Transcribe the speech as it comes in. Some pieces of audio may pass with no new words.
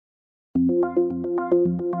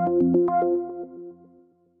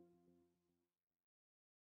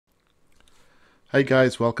Hey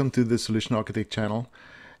guys, welcome to the Solution Architect channel.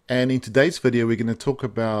 And in today's video, we're going to talk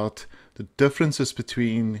about the differences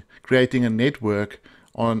between creating a network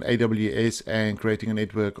on AWS and creating a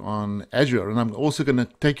network on Azure. And I'm also going to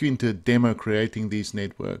take you into a demo creating these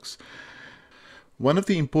networks. One of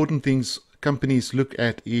the important things companies look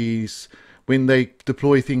at is when they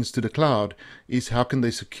deploy things to the cloud is how can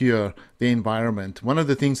they secure the environment. One of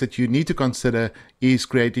the things that you need to consider is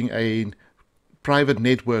creating a private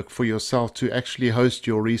network for yourself to actually host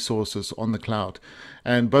your resources on the cloud.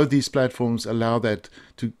 And both these platforms allow that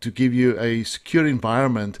to give you a secure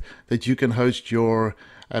environment that you can host your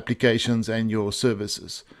applications and your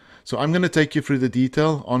services. So I'm going to take you through the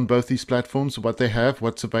detail on both these platforms, what they have,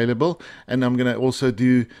 what's available, and I'm going to also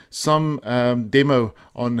do some demo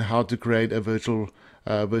on how to create a virtual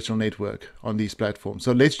network on these platforms.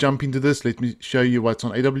 So let's jump into this. Let me show you what's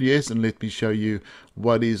on AWS and let me show you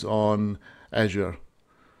what is on Azure.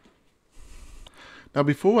 Now,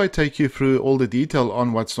 before I take you through all the detail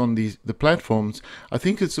on what's on the platforms, I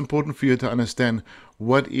think it's important for you to understand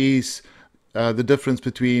what is the difference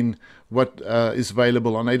between what is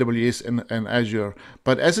available on AWS and Azure.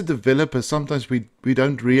 But as a developer, sometimes we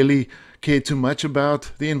don't really care too much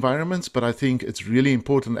about the environments, but I think it's really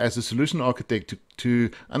important as a solution architect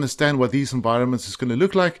to understand what these environments is going to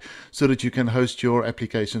look like so that you can host your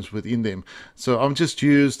applications within them. So I've just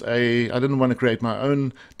used I didn't want to create my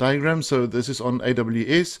own diagram, so this is on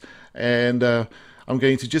AWS, and I'm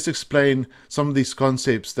going to just explain some of these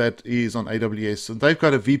concepts that is on AWS. So they've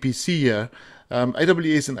got a VPC here.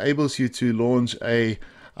 AWS enables you to launch a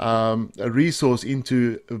resource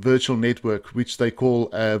into a virtual network, which they call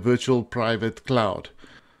a virtual private cloud.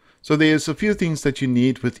 So there's a few things that you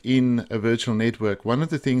need within a virtual network. One of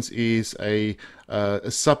the things is a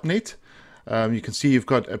subnet. You can see you've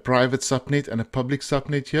got a private subnet and a public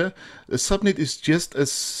subnet here. The subnet is just a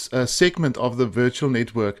segment of the virtual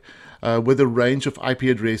network with a range of IP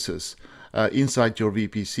addresses inside your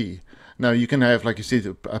VPC. Now you can have, like you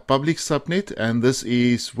said, a public subnet, and this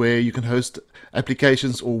is where you can host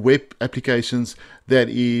applications or web applications that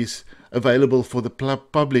is available for the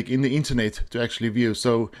public in the internet to actually view.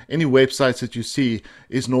 So any websites that you see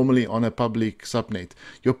is normally on a public subnet.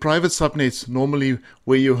 Your private subnet's normally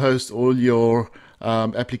where you host all your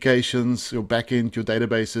applications, your backend, your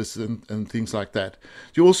databases, and things like that.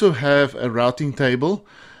 You also have a routing table.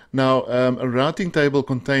 Now, a routing table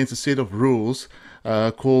contains a set of rules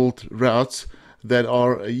called routes that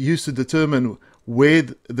are used to determine where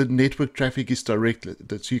the network traffic is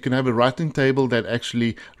directed. So you can have a routing table that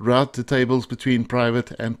actually route the tables between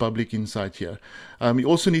private and public inside here. You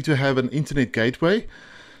also need to have an internet gateway.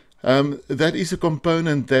 That is a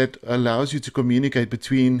component that allows you to communicate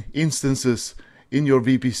between instances in your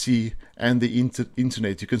VPC and the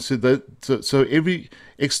internet. You can see that so every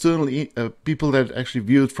external people that actually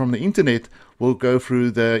view it from the internet will go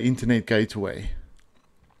through the internet gateway.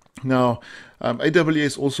 Now,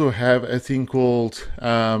 AWS also have a thing called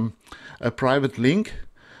a private link.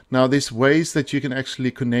 Now, there's ways that you can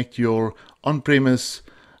actually connect your on-premise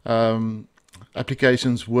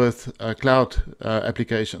applications with cloud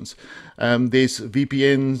applications. There's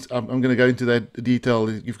VPNs. I'm going to go into that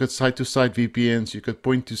detail. You've got site-to-site VPNs. You got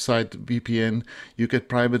point-to-site VPN. You get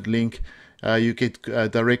private link. You get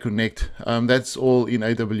direct connect. That's all in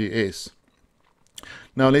AWS.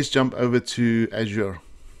 Now let's jump over to Azure.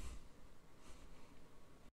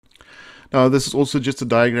 Now this is also just a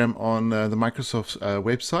diagram on the Microsoft's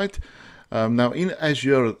website. Now in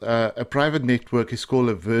Azure, a private network is called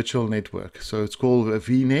a virtual network. So it's called a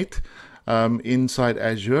VNet inside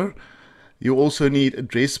Azure. You also need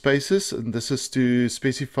address spaces, and this is to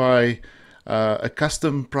specify a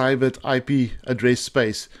custom private IP address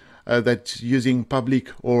space that's using public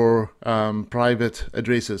or private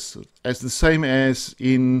addresses. As the same as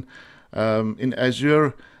in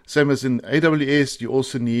Azure, same as in AWS, you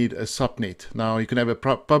also need a subnet. Now you can have a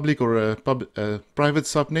public or a private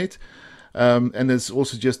subnet. And there's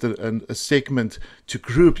also just a segment to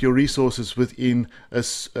group your resources within a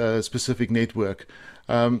specific network.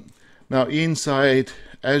 Now inside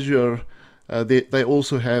Azure, they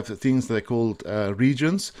also have things that are called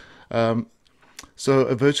regions. So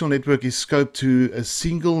a virtual network is scoped to a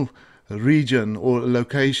single region or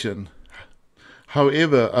location.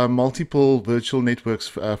 However, multiple virtual networks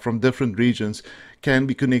from different regions can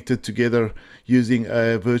be connected together using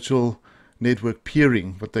a virtual network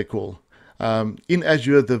peering, what they call. In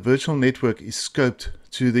Azure, the virtual network is scoped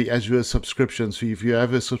to the Azure subscription. So if you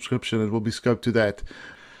have a subscription, it will be scoped to that.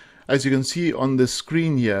 As you can see on the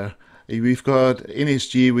screen here, we've got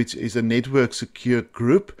NSG, which is a network secure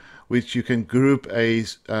group, which you can group a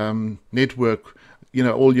network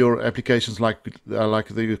all your applications,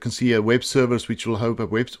 you can see a web service which will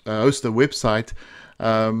host a website,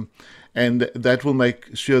 and that will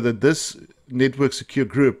make sure that this network secure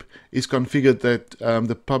group is configured that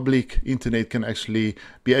the public internet can actually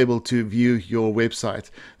be able to view your website.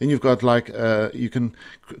 Then you've got you can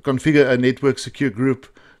configure a network secure group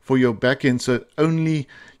for your backend, so only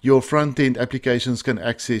your front-end applications can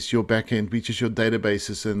access your backend, which is your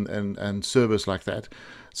databases and servers like that.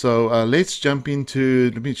 So let's jump into,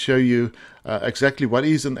 let me show you exactly what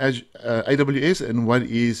is in AWS and what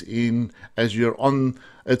is in Azure on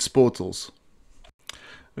its portals.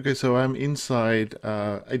 Okay, so I'm inside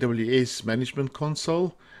AWS Management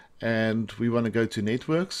Console, and we want to go to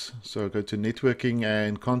Networks. So go to Networking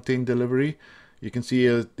and Content Delivery. You can see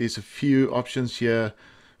there's a few options here.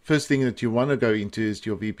 First thing that you want to go into is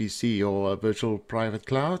your VPC, or a virtual private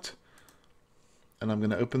cloud. And I'm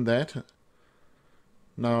going to open that.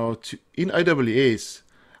 Now, in AWS,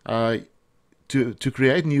 to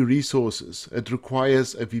create new resources, it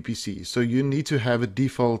requires a VPC. So you need to have a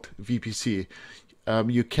default VPC.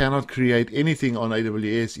 You cannot create anything on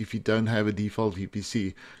AWS if you don't have a default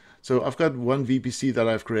VPC. So I've got one VPC that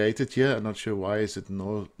I've created here. I'm not sure why is it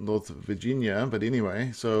North Virginia, but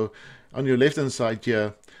anyway. So on your left-hand side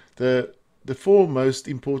here, the four most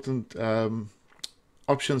important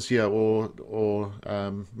options here, or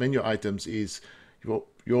menu items, is your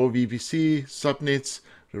VPC, subnets,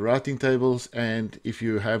 the routing tables, and if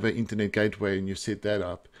you have an internet gateway and you set that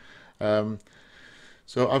up.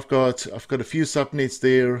 So I've got a few subnets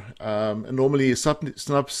there. And normally a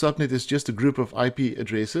subnet is just a group of IP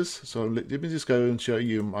addresses. So let me just go and show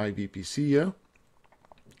you my VPC here.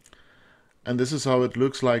 And this is how it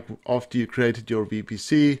looks like after you created your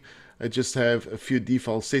VPC. I just have a few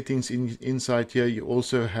default settings inside here. You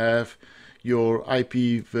also have your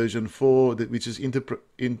IP version 4, which is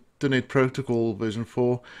Internet Protocol version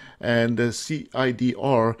 4, and the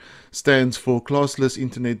CIDR stands for Classless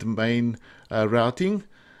Internet Domain Routing.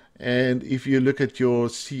 And if you look at your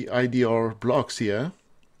CIDR blocks here,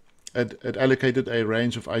 it allocated a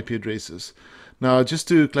range of IP addresses. Now, just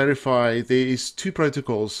to clarify, there is two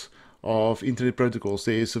protocols of Internet protocols.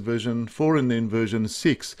 There is a version 4 and then version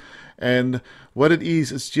 6. And what it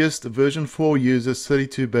is just version 4 uses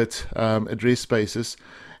 32-bit address spaces,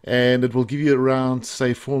 and it will give you around,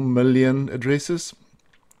 say, 4 million addresses.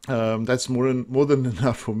 That's more than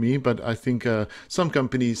enough for me, but I think some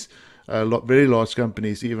companies, very large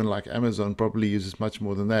companies, even like Amazon, probably uses much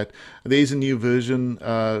more than that. There is a new version,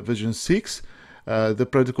 version 6. The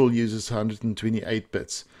protocol uses 128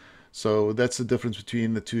 bits. So that's the difference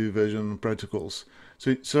between the two version protocols.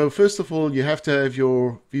 So first of all, you have to have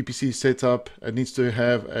your VPC set up. It needs to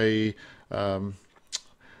have it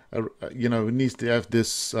needs to have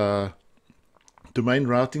this domain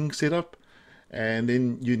routing set up, and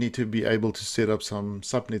then you need to be able to set up some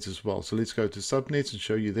subnets as well. So let's go to subnets and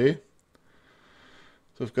show you there.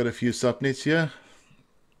 So I've got a few subnets here.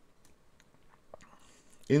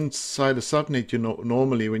 Inside a subnet,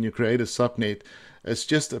 normally when you create a subnet, it's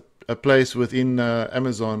just a place within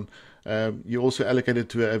Amazon. You also allocate it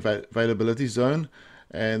to an availability zone,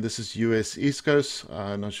 and this is US East Coast.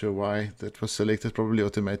 I'm not sure why that was selected, probably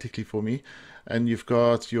automatically for me. And you've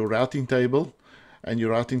got your routing table, and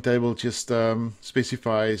your routing table just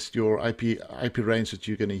specifies your IP range that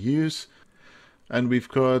you're going to use. And we've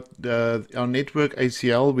got our network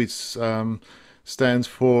ACL, which stands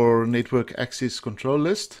for Network Access Control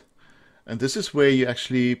List. And this is where you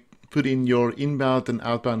actually put in your inbound and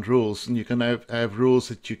outbound rules, and you can have rules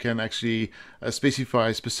that you can actually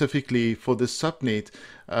specify specifically for the subnet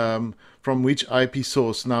from which IP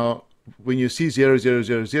source. Now, when you see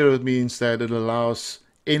 0000, it means that it allows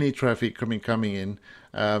any traffic coming in.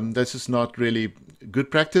 This is not really good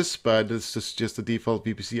practice, but this is just the default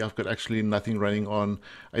VPC. I've got actually nothing running on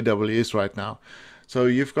AWS right now. So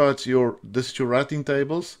you've got this is your routing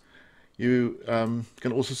tables. You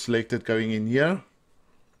can also select it going in here.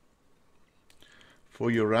 For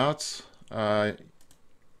your routes, so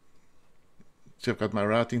I've got my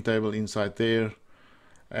routing table inside there,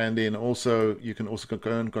 and then also you can also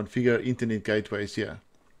go and configure internet gateways here.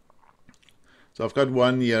 So I've got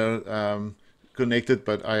one here connected,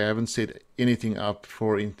 but I haven't set anything up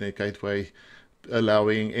for internet gateway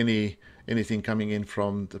allowing anything coming in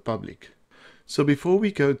from the public. So before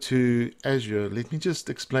we go to Azure, let me just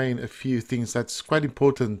explain a few things that's quite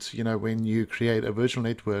important. When you create a virtual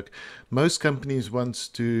network, most companies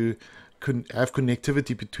want to have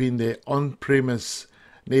connectivity between their on-premise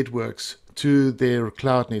networks to their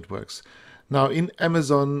cloud networks. Now in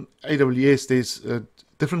Amazon AWS, there's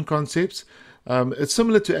different concepts, It's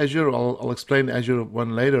similar to Azure. I'll explain Azure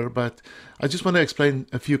one later, but I just want to explain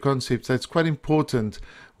a few concepts that's quite important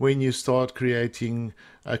when you start creating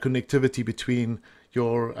connectivity between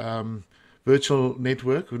your virtual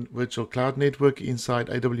network, virtual cloud network inside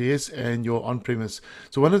AWS and your on-premise.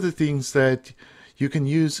 So one of the things that you can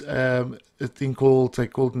use a thing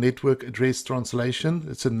called network address translation.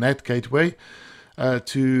 It's a NAT gateway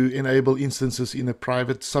to enable instances in a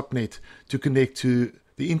private subnet to connect to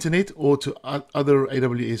the internet or to other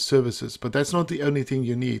AWS services. But that's not the only thing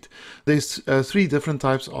you need. There's three different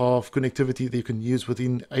types of connectivity that you can use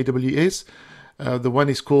within AWS. The one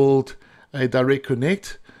is called a direct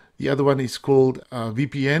connect. The other one is called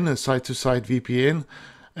VPN, a site-to-site VPN.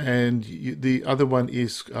 And the other one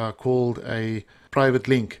is called a private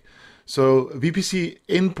link. So VPC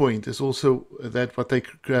endpoint is also that what they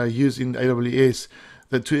use in AWS,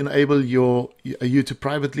 that to enable you to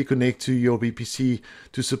privately connect to your VPC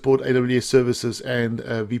to support AWS services and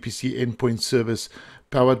a VPC endpoint service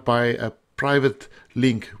powered by a private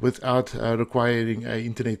link without requiring an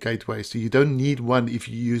internet gateway. So you don't need one if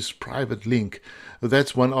you use private link.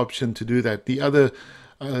 That's one option to do that. The other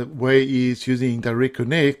way is using direct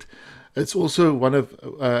connect. It's also one of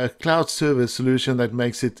a cloud service solution that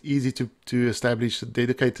makes it easy to establish a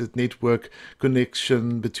dedicated network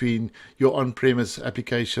connection between your on-premise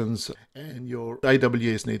applications and your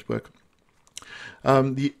AWS network.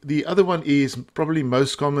 The other one is probably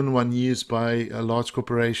most common one used by large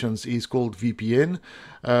corporations is called VPN,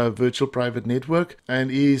 Virtual Private Network,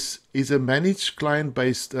 and is a managed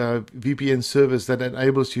client-based VPN service that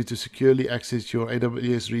enables you to securely access your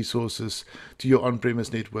AWS resources to your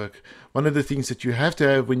on-premise network. One of the things that you have to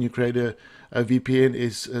have when you create a VPN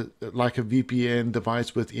is like a VPN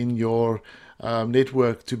device within your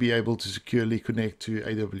network to be able to securely connect to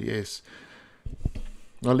AWS.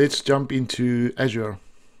 Now let's jump into Azure.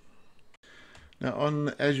 Now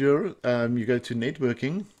on Azure, you go to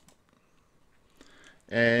networking,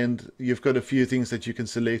 and you've got a few things that you can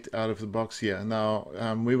select out of the box here. Now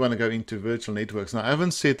we want to go into virtual networks. Now I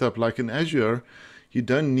haven't set up, like in Azure, you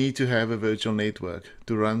don't need to have a virtual network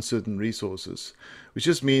to run certain resources, which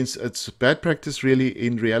just means it's bad practice really.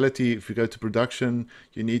 In reality, if you go to production,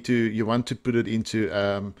 you want to put it into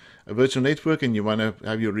a virtual network, and you want to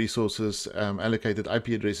have your resources allocated IP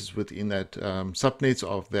addresses within that subnets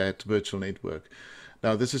of that virtual network.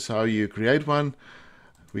 Now this is how you create one.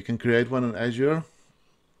 We can create one on Azure.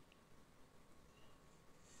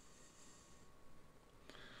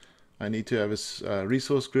 I need to have a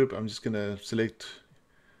resource group. I'm just going to select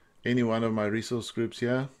any one of my resource groups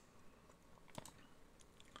here.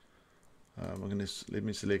 Let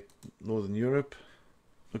me select Northern Europe.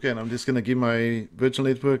 Okay, and I'm just going to give my virtual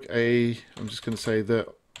network I'm just going to say the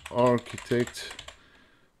architect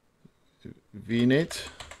VNet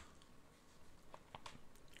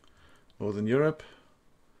Northern Europe.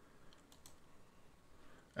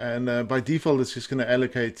 And by default, it's just going to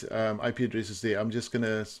allocate IP addresses there. I'm just going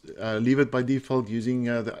to leave it by default using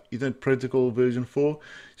the Ethernet Protocol version 4.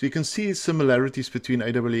 So you can see similarities between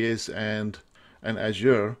AWS and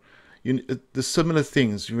Azure. The similar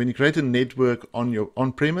things. When you create a network on your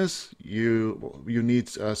on-premise, you need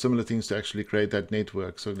similar things to actually create that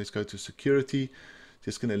network. So let's go to security.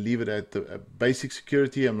 Just going to leave it at the basic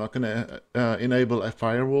security. I'm not going to enable a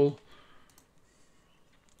firewall.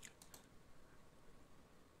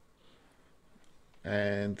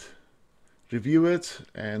 And review it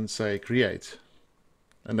and say create.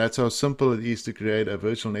 And that's how simple it is to create a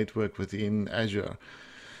virtual network within Azure.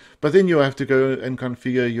 But then you have to go and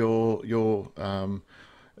configure your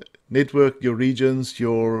network, your regions,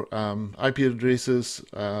 your IP addresses,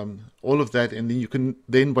 all of that, and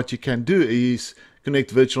then what you can do is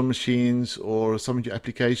connect virtual machines or some of your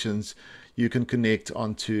applications. You can connect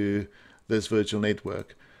onto this virtual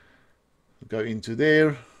network. Go into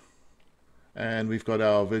there. And we've got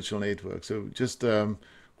our virtual network. So just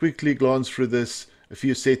quickly glance through this, a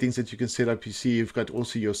few settings that you can set up. You see you've got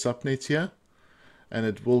also your subnets here, and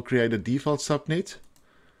it will create a default subnet.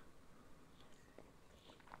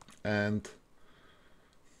 And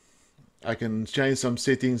I can change some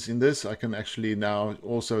settings in this. I can actually now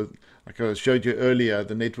also, like I showed you earlier,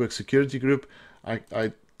 the network security group.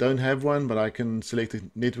 I don't have one, but I can select a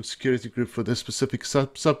network security group for this specific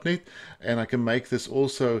subnet, and I can make this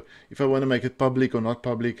also, if I want to make it public or not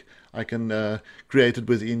public, I can create it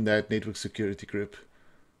within that network security group.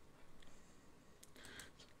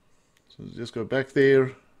 So just go back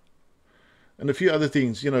there, and a few other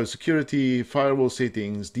things, security, firewall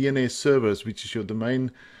settings, DNS servers, which is your domain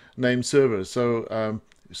name server. So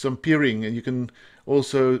some peering, and you can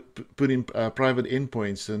also put in private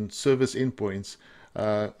endpoints and service endpoints.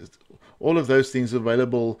 all of those things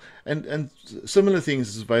available, and similar things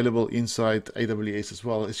is available inside AWS as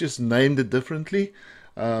well. It's just named it differently.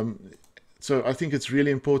 So I think it's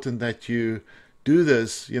really important that you do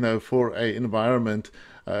this, for a environment,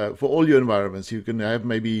 for all your environments. You can have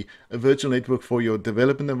maybe a virtual network for your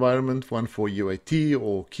development environment, one for UAT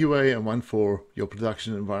or QA, and one for your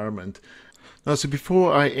production environment. Now, so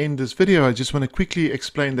before I end this video, I just want to quickly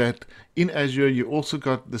explain that in Azure, you also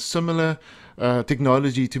got the similar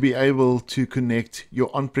technology to be able to connect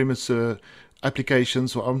your on-premise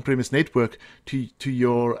applications or on-premise network to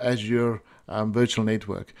your Azure virtual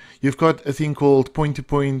network. You've got a thing called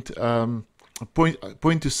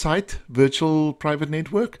point-to-site virtual private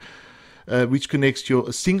network, which connects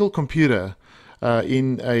a single computer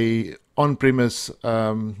in a on-premise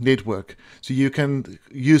network. So you can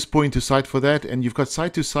use point-to-site for that, and you've got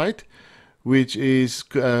site-to-site, which is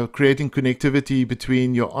creating connectivity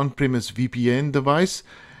between your on-premise VPN device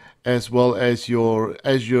as well as your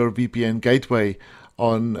Azure VPN gateway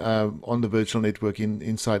on the virtual network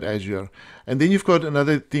inside Azure. And then you've got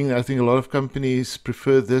another thing. I think a lot of companies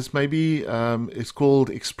prefer this. Maybe it's called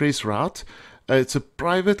Express Route. It's a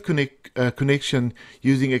private connection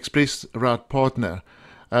using Express Route Partner.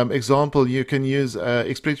 Example, you can use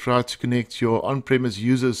Express Route to connect your on-premise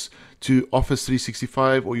users to Office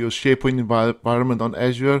 365 or your SharePoint environment on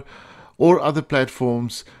Azure, or other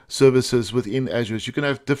platforms, services within Azure. So you can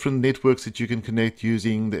have different networks that you can connect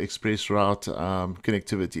using the Express Route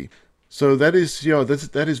connectivity. So that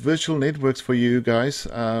is virtual networks for you guys.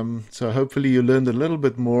 So hopefully you learned a little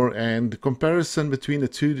bit more, and the comparison between the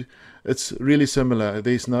two, it's really similar.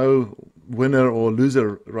 There's no winner or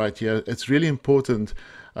loser right here. It's really important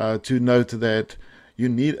to note that you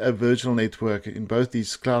need a virtual network in both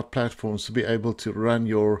these cloud platforms to be able to run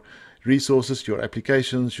your resources, your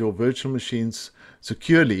applications, your virtual machines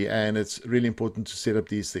securely, and it's really important to set up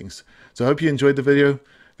these things. So I hope you enjoyed the video.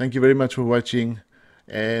 Thank you very much for watching,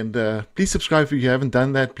 and please subscribe if you haven't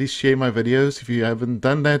done that. Please share my videos if you haven't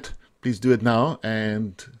done that. Please do it now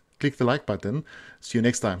and click the like button. See you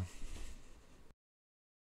next time.